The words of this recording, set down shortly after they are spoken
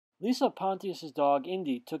Lisa Pontius' dog,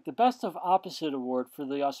 Indy, took the Best of Opposite award for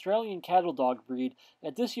the Australian cattle dog breed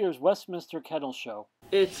at this year's Westminster Kennel Show.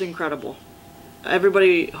 It's incredible.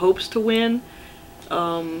 Everybody hopes to win.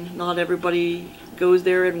 Not everybody goes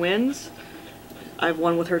there and wins. I've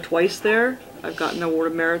won with her twice there. I've gotten an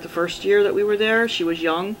award of merit the first year that we were there. She was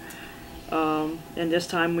young. And this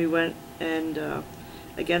time we went and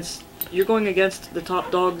you're going against the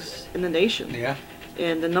top dogs in the nation. Yeah.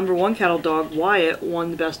 And the #1 cattle dog, Wyatt,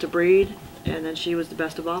 won the best of breed, and then she was the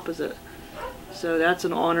best of opposite. So that's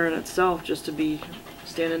an honor in itself, just to be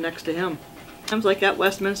standing next to him. Times like at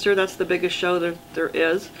Westminster, that's the biggest show there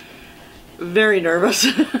is. Very nervous.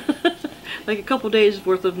 Like a couple days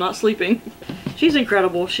worth of not sleeping. She's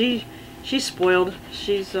incredible. She's spoiled.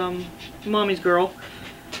 She's mommy's girl.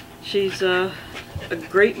 She's a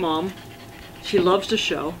great mom. She loves to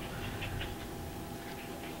show.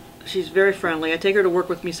 She's very friendly. I take her to work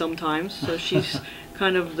with me sometimes, so she's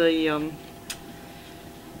kind of the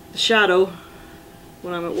shadow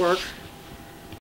when I'm at work.